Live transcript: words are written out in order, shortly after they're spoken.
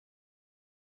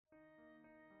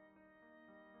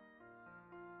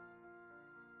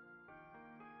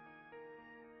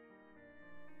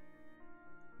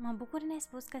Mă bucur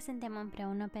nespus că suntem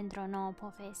împreună pentru o nouă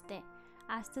poveste.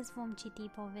 Astăzi vom citi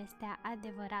povestea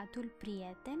Adevăratul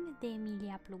prieten de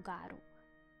Emilia Plugaru.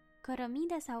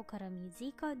 Cărămidă sau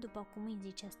cărămizică, după cum îi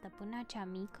zice stăpâna cea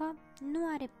mică,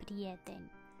 nu are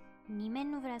prieteni. Nimeni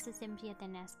nu vrea să se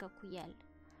împrietenească cu el.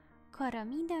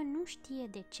 Cărămidă nu știe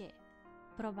de ce.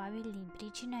 Probabil din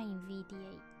pricina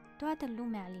invidiei. Toată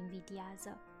lumea îl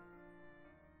invidiază.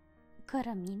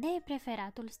 Cărămidă e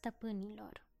preferatul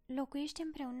stăpânilor. Locuiește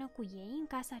împreună cu ei în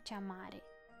casa cea mare.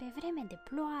 Pe vreme de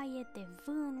ploaie, de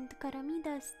vânt, Cărămidă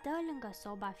stă lângă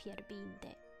soba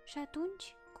fierbinte. Și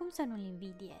atunci, cum să nu-l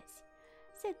invidiezi?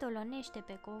 Se tolonește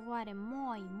pe covoare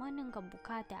moi, mănâncă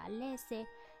bucate alese,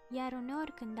 iar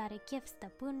uneori când are chef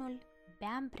stăpânul,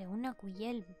 bea împreună cu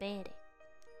el bere.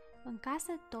 În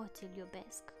casă toți îl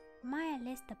iubesc, mai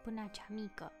ales stăpâna cea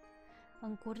mică.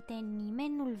 În curte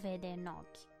nimeni nu-l vede în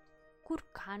ochi.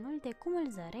 Curcanul, de cum îl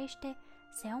zărește,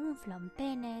 se umflă în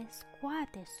pene,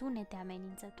 scoate sunete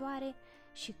amenințătoare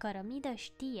și Cărămidă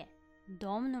știe,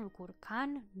 domnul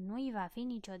curcan nu-i va fi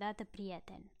niciodată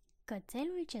prieten.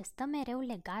 Cățelul ce stă mereu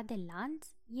legat de lanț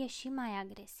e și mai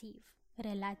agresiv.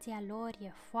 Relația lor e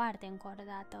foarte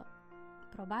încordată.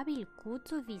 Probabil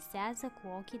Cuțu visează cu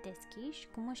ochii deschiși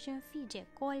cum își înfige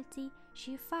colții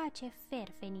și face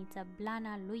ferfeniță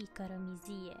blana lui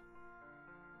Cărămizie.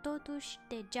 Totuși,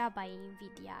 degeaba e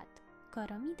invidiat.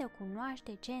 Cărămidă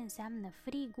cunoaște ce înseamnă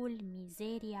frigul,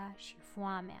 mizeria și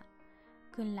foamea.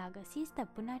 Când l-a găsit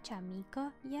stăpâna cea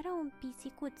mică, era un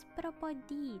pisicuț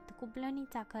prăpădit cu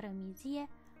blănița Cărămizie,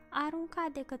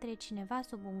 aruncat de către cineva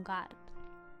sub un gard.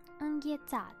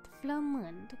 Înghețat,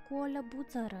 flămând, cu o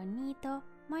lăbuță rănită,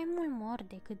 mai mult mort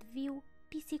decât viu,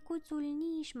 pisicuțul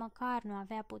nici măcar nu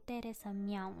avea putere să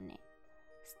miaune.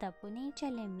 Stăpânei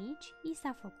cele mici i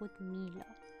s-a făcut milă.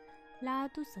 L-a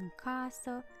adus în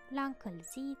casă, l-a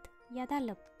încălzit, i-a dat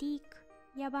lăptic,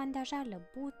 i-a bandajat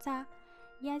lăbuța,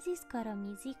 i-a zis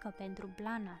cărămizică pentru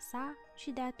blana sa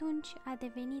și de atunci a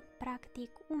devenit practic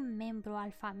un membru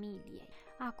al familiei.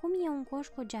 Acum e un coș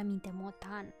cu geaminte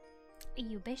motan.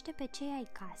 Îi iubește pe cei ai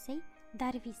casei,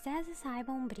 dar visează să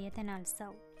aibă un prieten al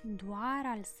său, doar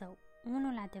al său,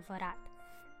 unul adevărat,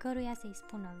 căruia să-i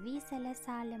spună visele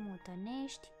sale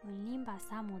motănești în limba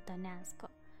sa motănească,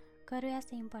 căruia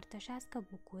să-i împărtășească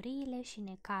bucuriile și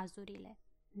necazurile.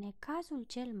 Necazul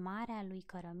cel mare al lui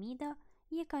Cărămidă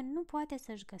e că nu poate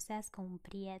să-și găsească un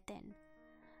prieten.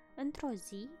 Într-o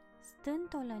zi, stând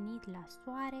tolănit la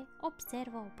soare,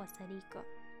 observă o păsărică.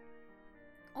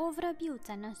 O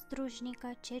vrăbiuță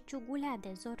năstrușnică ce ciugulea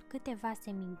de zor câteva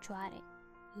semincioare.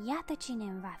 Iată cine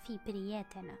îmi va fi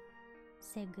prietenă,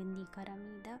 se gândi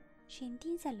Cărămidă și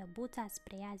întinse lăbuța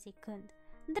spre ea zicând: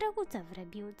 drăguță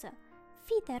vrăbiuță,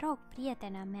 fii te rog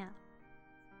prietena mea.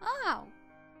 Au!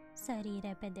 Sări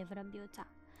repede vrăbiuța.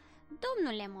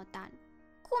 Domnule motan,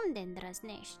 cum de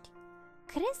îndrăznești?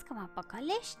 Crezi că mă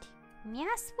păcălești?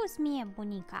 Mi-a spus mie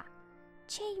bunica.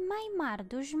 Cei mai mari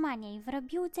dușmani ai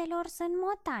vrăbiuțelor sunt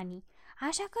motanii,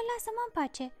 așa că lasă-mă în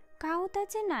pace,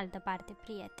 caută-ți în altă parte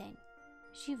prieteni.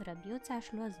 Și vrăbiuța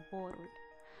își luă zborul.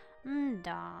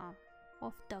 Da,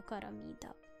 oftă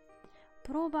Cărămidă.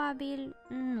 Probabil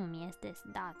nu mi este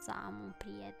dat să am un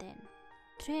prieten.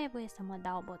 Trebuie să mă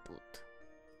dau bătut.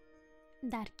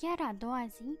 Dar chiar a doua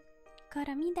zi,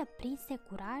 Cărămidă prinse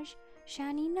curaj și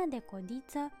anină de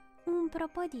codiță un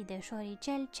prăpădit de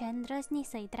șoricel ce îndrăzni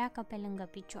să-i treacă pe lângă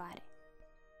picioare.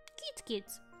 Chiț,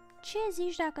 chiț, ce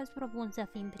zici dacă îți propun să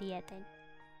fim prieteni?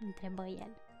 Întrebă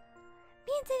el.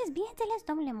 Bineînțeles,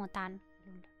 domnule motan.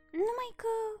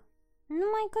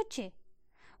 Numai că ce?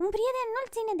 Un prieten nu-l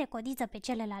ține de codiță pe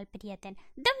celălalt prieten.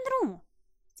 Dăm drumul,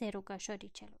 se rugă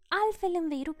șoricelul. Altfel îmi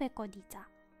vei rupe codița.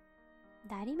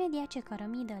 Dar imediat ce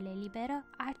Cărămidă le liberă,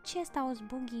 acesta o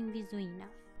zbughi în vizuină.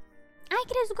 Ai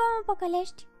crezut că mă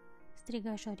păcălești?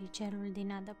 Strigă șoricelul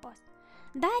din adăpost.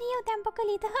 Dar eu te-am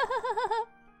păcălit.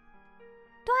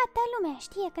 Toată lumea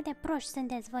știe cât de proști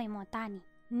sunteți voi, motanii.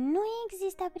 Nu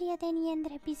există prietenie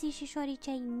între pisici și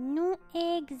șoricei. Nu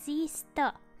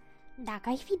există. Dacă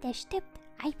ai fi deștept,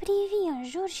 ai privi în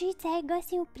jur și ți-ai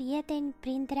găsi prieteni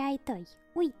printre ai tăi.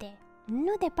 Uite,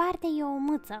 nu departe e o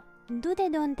mâță. Du-te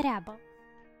de o întreabă.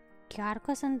 Chiar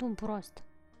că sunt un prost,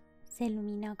 se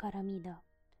lumină Cărămidă.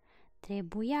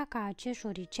 Trebuia ca acest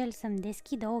șoricel să-mi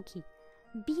deschidă ochii.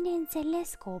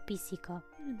 Bineînțeles că o pisică,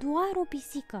 doar o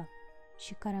pisică.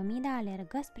 Și Cărămida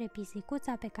alergă spre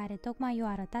pisicuța pe care tocmai o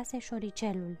arătase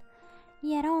șoricelul.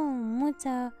 Era o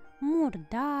mâță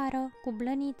murdară, cu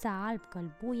blănița alb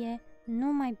călbuie,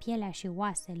 numai pielea și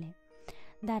oasele.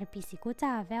 Dar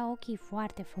pisicuța avea ochii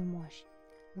foarte frumoși,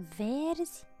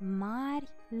 verzi,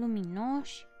 mari,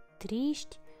 luminoși,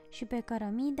 triști și pe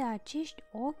cărămidă acești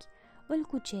ochi îl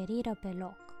cuceriră pe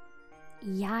loc.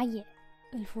 Iaie,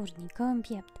 îl furnică în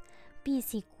piept.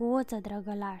 Pisicuță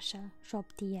drăgălașă,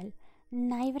 șopti el,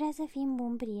 n-ai vrea să fim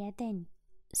buni prieteni?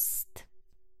 St,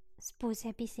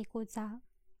 spuse pisicuța.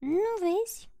 Nu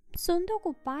vezi? Sunt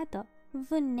ocupată,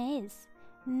 vânez,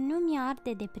 nu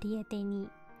mi-arde de prietenii.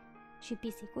 Și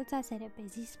pisicuța se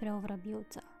repezi spre o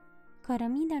vrăbiuță.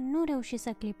 Cărămidă nu reuși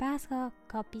să clipească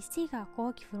că pisica cu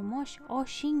ochi frumoși o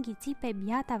și înghiți pe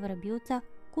biata vrăbiuță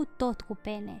cu tot cu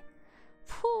pene.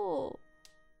 Puh!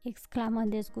 Exclamă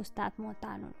dezgustat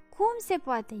motanul. Cum se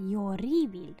poate? E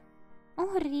oribil!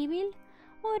 Oribil?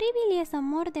 Oribil e să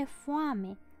mor de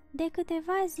foame. De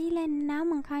câteva zile n-am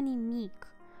mâncat nimic.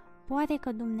 Poate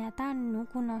că dumneata nu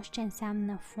cunoști ce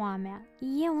înseamnă foamea.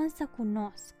 Eu însă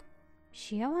cunosc.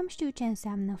 Și eu am știut ce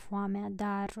înseamnă foamea,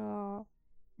 dar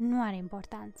nu are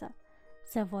importanță.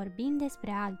 Să vorbim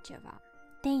despre altceva.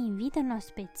 Te invit în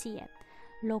ospeție.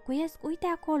 Locuiesc, uite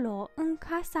acolo, în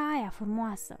casa aia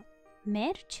frumoasă.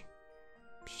 Mergi?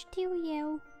 Știu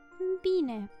eu.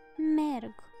 Bine,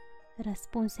 merg,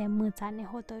 răspunse mâța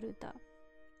nehotărâtă.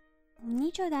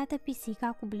 Niciodată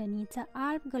pisica cu blăniță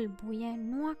alb-gălbuie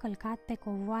nu a călcat pe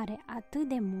covoare atât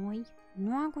de moi,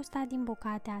 nu a gustat din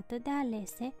bucate atât de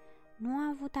alese, nu a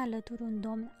avut alături un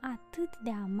domn atât de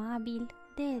amabil,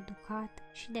 de educat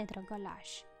și de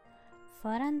drăgălaș.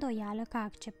 Fără îndoială că a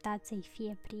acceptat să-i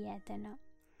fie prietenă.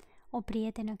 O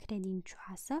prietenă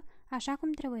credincioasă, așa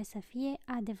cum trebuie să fie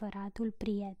adevăratul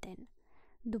prieten.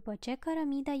 După ce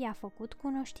cărămidă i-a făcut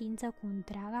cunoștință cu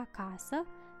întreaga casă,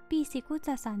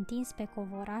 pisicuța s-a întins pe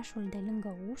covorașul de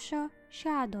lângă ușă și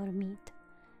a adormit.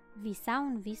 Visa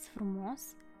un vis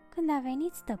frumos când a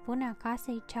venit stăpâna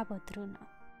casei cea bătrână.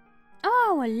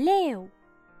 Aoleu!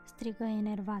 Strigă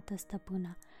enervată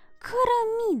stăpâna.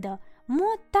 Cărămidă!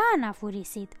 Motan a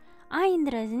furisit! Ai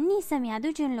îndrăznit să-mi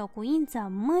aduci în locuință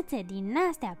mâțe din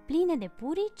astea pline de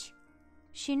purici?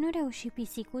 Și nu reuși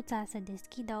pisicuța să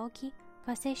deschidă ochii,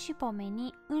 că se și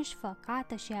pomeni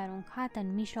înșfăcată și aruncată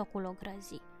în mijlocul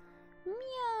ogrăzii.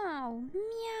 Miau,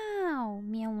 miau,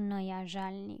 mieună ea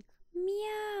jalnic.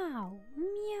 Miau,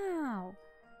 miau.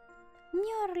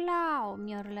 Miorlau,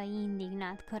 miorlă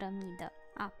indignat cărămidă,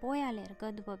 apoi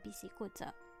alergă după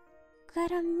pisicuță.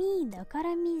 Cărămidă,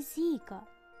 cărămizică,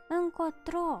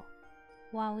 încotro,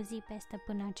 o auzi pe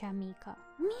stăpâna cea mică.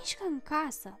 Mișcă în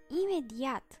casă,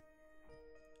 imediat.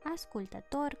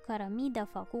 Ascultător, cărămidă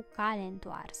făcu cale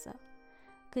întoarsă.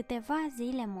 Câteva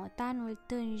zile motanul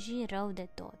tânji rău de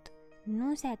tot.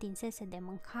 Nu se atinsese de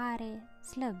mâncare,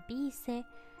 slăbise,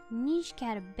 nici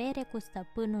chiar bere cu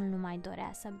stăpânul nu mai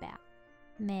dorea să bea.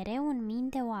 Mereu în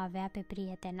minte o avea pe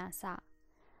prietena sa.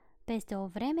 Peste o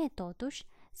vreme, totuși,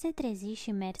 se trezi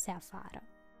și merse afară.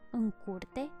 În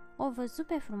curte o văzu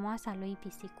pe frumoasa lui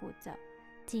pisicuță.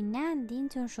 Ținea în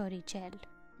dinți un șoricel.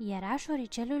 Era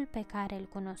șoricelul pe care îl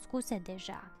cunoscuse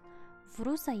deja.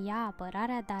 Vru să ia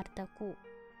apărarea, dar tăcu.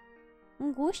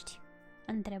 Înguști?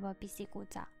 Întrebă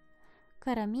pisicuța.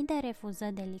 Cărămidă refuză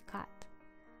delicat.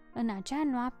 În acea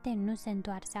noapte nu se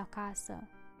întoarse acasă,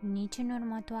 nici în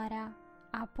următoarea,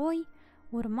 apoi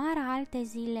urmară alte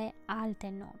zile,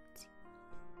 alte nopți.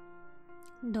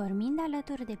 Dormind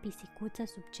alături de pisicuță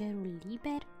sub cerul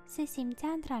liber, se simțea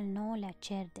într-al nouălea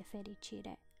cer de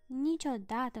fericire.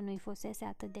 Niciodată nu-i fusese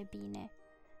atât de bine.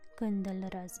 Când îl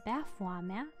răzbea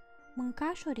foamea,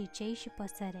 mânca șoricei și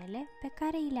păsărele pe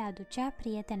care îi le aducea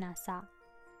prietena sa.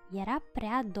 Era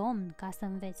prea domn ca să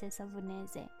învețe să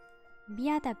vâneze.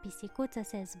 Biata pisicuță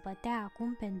se zbătea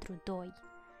acum pentru doi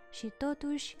și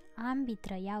totuși ambii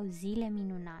trăiau zile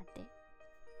minunate.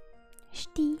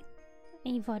 Știi,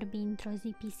 îi vorbi într-o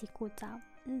zi pisicuța,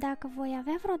 dacă voi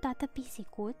avea vreodată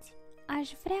pisicuți,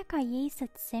 aș vrea ca ei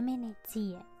să-ți semene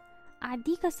ție,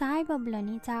 adică să aibă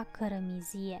blănița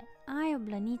cărămizie. Ai o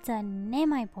blăniță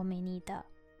nemaipomenită.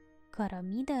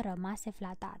 Cărămidă rămase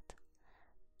flatat.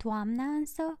 Toamna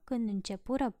însă, când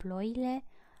începură ploile,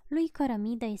 lui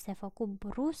Cărămidă îi se făcu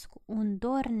brusc un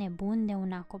dor nebun de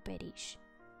un acoperiș.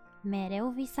 Mereu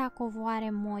visa covoare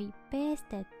moi,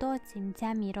 peste tot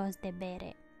simțea miros de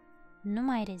bere. Nu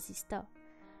mai rezistă.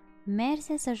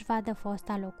 Merse să-și vadă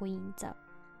fosta locuință.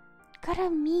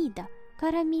 Cărămidă,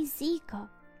 cărămizică!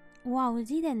 O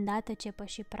auzi de îndată ce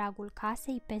păși pragul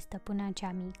casei pe stăpâna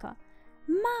cea mică.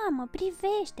 Mamă,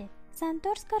 privește! S-a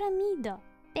întors Cărămidă!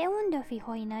 Pe unde o fi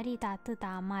hoinărit atâta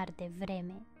amar de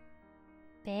vreme?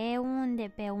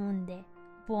 Pe unde?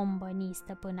 Bombăni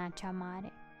stăpâna cea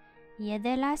mare. E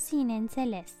de la sine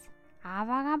înțeles. A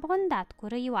vagabondat cu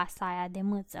râioasa aia de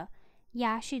mâță.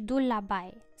 Ia și du-l la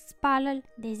baie. Spală-l,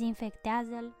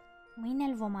 dezinfectează-l. Mâine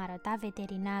îl vom arăta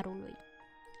veterinarului.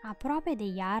 Aproape de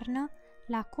iarnă,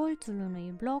 la colțul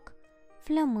unui bloc,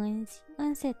 flămânzi,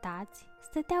 însetați,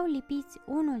 stăteau lipiți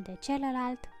unul de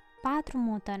celălalt 4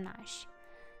 motănași.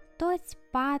 Toți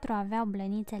 4 aveau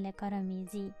blănițele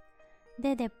cărămizii.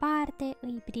 De departe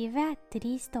îi privea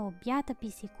tristă o biată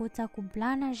pisicuță cu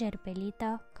blana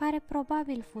jerpelită, care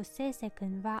probabil fusese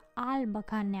cândva albă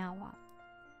ca neaua.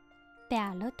 Pe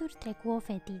alături trecu o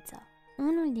fetiță.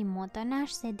 Unul din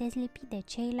motănași se dezlipi de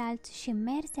ceilalți și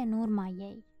merse în urma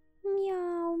ei.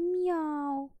 Miau,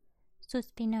 miau,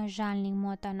 suspină jalnic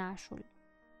motănașul.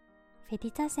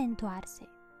 Fetița se întoarse.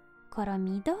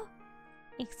 Cărămidă?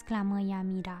 Exclamă ea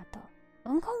mirată.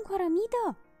 Încă un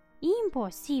cărămidă?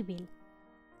 Imposibil!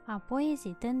 Apoi,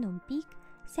 ezitând un pic,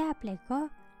 se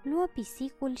aplecă, luă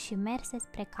pisicul și merse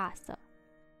spre casă.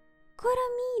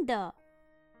 Cărămidă!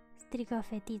 Strigă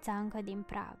fetița încă din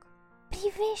prag.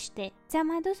 Privește!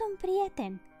 Ți-am adus un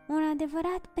prieten! Un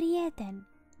adevărat prieten!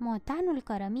 Motanul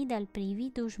cărămidă îl privi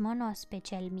dușmănos pe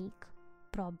cel mic.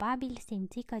 Probabil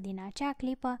simți că din acea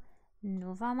clipă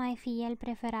nu va mai fi el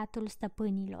preferatul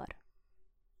stăpânilor.